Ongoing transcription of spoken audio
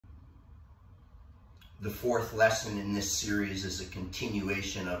the fourth lesson in this series is a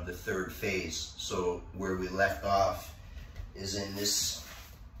continuation of the third phase. So where we left off is in this,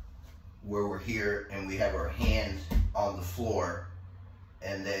 where we're here and we have our hand on the floor,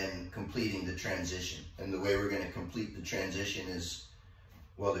 and then completing the transition. And the way we're going to complete the transition is,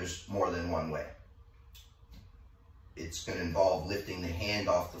 well, there's more than one way. It's going to involve lifting the hand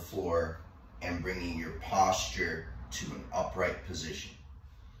off the floor and bringing your posture to an upright position.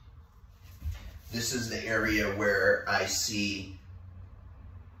 This is the area where I see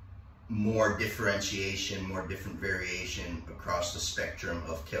more differentiation, more different variation across the spectrum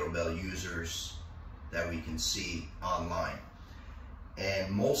of kettlebell users that we can see online.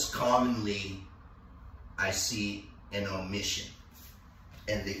 And most commonly, I see an omission.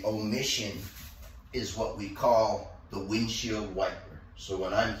 And the omission is what we call the windshield wiper. So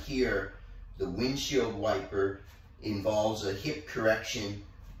when I'm here, the windshield wiper involves a hip correction,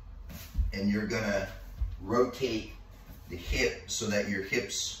 and you're gonna rotate the hip so that your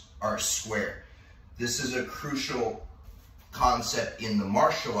hips are square. This is a crucial concept in the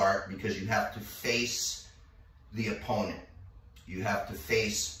martial art because you have to face the opponent. You have to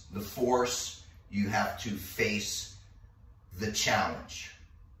face the force. You have to face the challenge.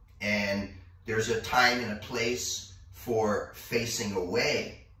 And there's a time and a place for facing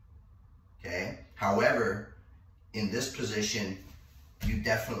away, okay? However, in this position, you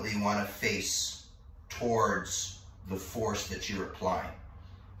definitely want to face towards the force that you're applying.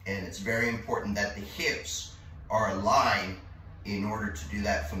 And it's very important that the hips are aligned in order to do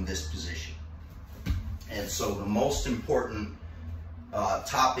that from this position. And so the most important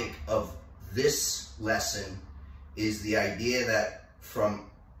topic of this lesson is the idea that from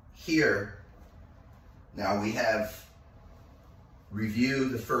here, now we have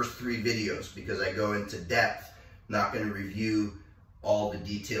reviewed the first 3 videos because I go into depth. I'm not going to review all the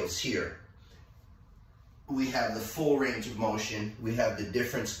details here. We have the full range of motion. We have the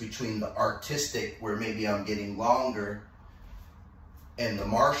difference between the artistic, where maybe I'm getting longer, and the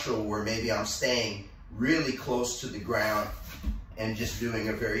martial, where maybe I'm staying really close to the ground and just doing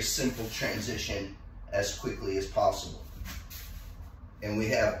a very simple transition as quickly as possible. And we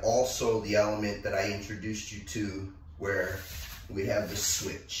have also the element that I introduced you to, where we have the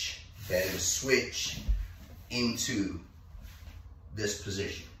switch, okay? The switch into this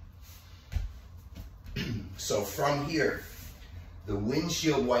position. So from here, the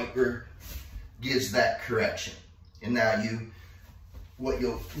windshield wiper gives that correction. And now what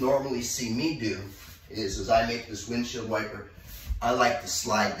you'll normally see me do is, as I make this windshield wiper, I like to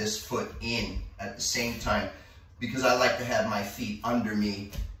slide this foot in at the same time because I like to have my feet under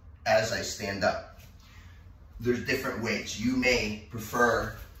me as I stand up. There's different ways. You may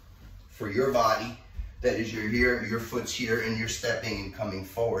prefer for your body, that is, you're here, your foot's here, and you're stepping and coming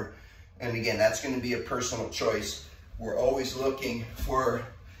forward. And again, that's going to be a personal choice. We're always looking for,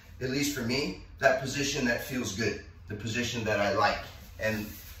 at least for me, that position that feels good, the position that I like, and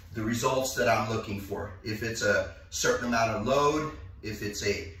the results that I'm looking for. If it's a certain amount of load, if it's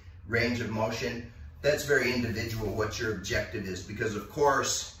a range of motion, that's very individual what your objective is, because of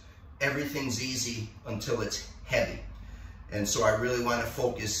course, everything's easy until it's heavy. And so I really want to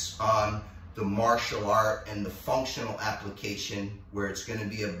focus on the martial art and the functional application, where it's going to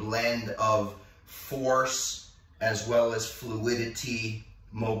be a blend of force as well as fluidity,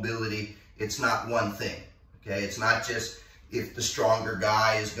 mobility. It's not one thing, okay? It's not just if the stronger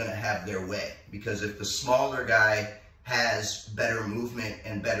guy is going to have their way, because if the smaller guy has better movement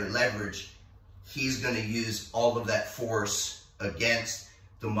and better leverage, he's going to use all of that force against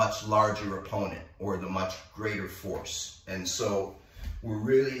the much larger opponent or the much greater force. And so we're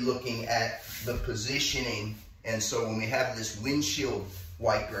really looking at the positioning. And so when we have this windshield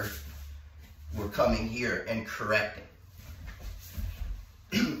wiper, we're coming here and correcting.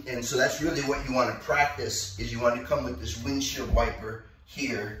 And so that's really what you want to practice, is you want to come with this windshield wiper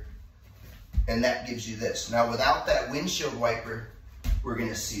here, and that gives you this. Now without that windshield wiper, we're going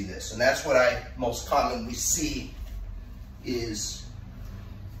to see this. And that's what I most commonly see is,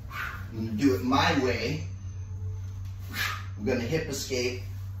 I'm going to do it my way. I'm going to hip escape.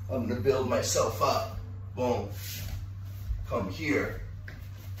 I'm going to build myself up. Boom. Come here.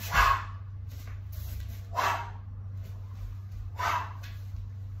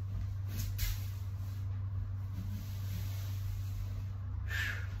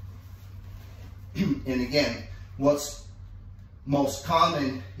 And again, what's most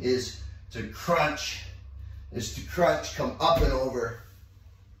common is to crunch, come up and over,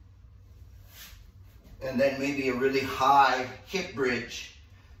 and then maybe a really high hip bridge,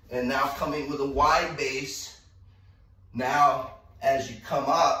 and now coming with a wide base. Now, as you come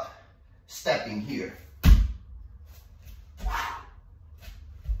up, stepping here.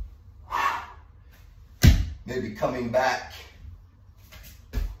 to be coming back.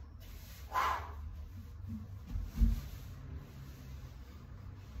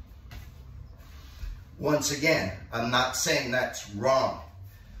 Once again, I'm not saying that's wrong.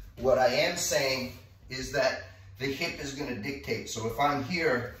 What I am saying is that the hip is going to dictate. So if I'm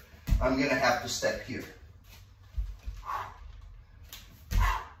here, I'm going to have to step here.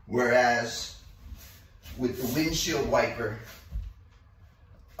 Whereas with the windshield wiper,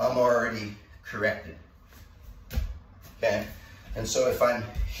 I'm already corrected. Okay? And so if I'm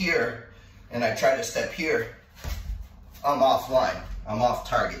here and I try to step here, I'm offline. I'm off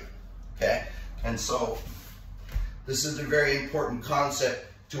target. Okay? And so this is a very important concept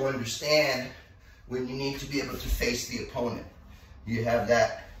to understand when you need to be able to face the opponent. You have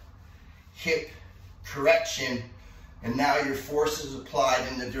that hip correction, and now your force is applied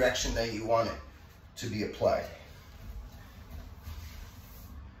in the direction that you want it to be applied.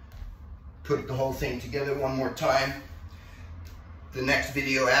 Put the whole thing together one more time. The next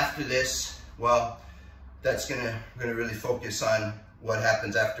video after this, well, that's gonna really focus on what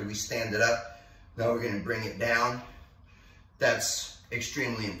happens after we stand it up. Now we're going to bring it down. That's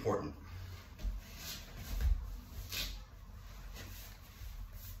extremely important.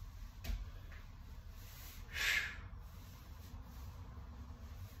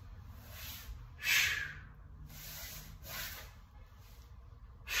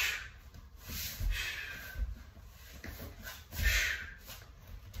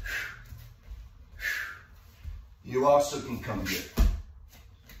 You also can come here.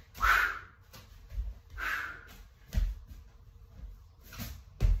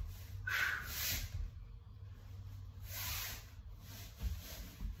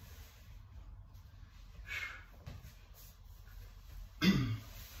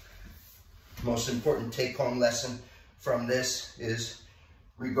 Most important take-home lesson from this is,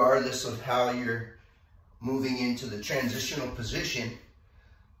 regardless of how you're moving into the transitional position,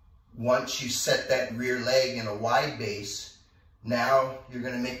 once you set that rear leg in a wide base, now you're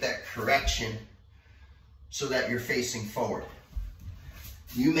going to make that correction so that you're facing forward.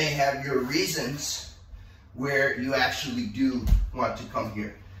 You may have your reasons where you actually do want to come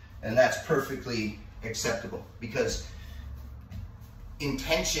here, and that's perfectly acceptable, because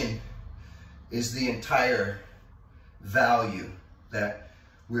intention is the entire value that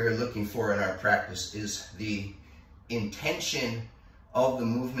we're looking for in our practice, is the intention of the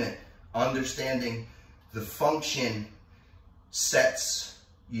movement. Understanding the function sets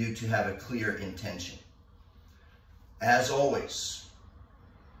you to have a clear intention. As always,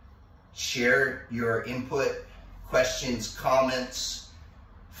 share your input, questions, comments,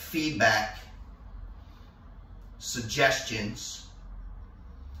 feedback, suggestions,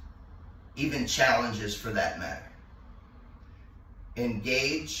 even challenges for that matter.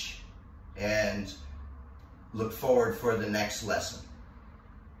 Engage and look forward for the next lesson.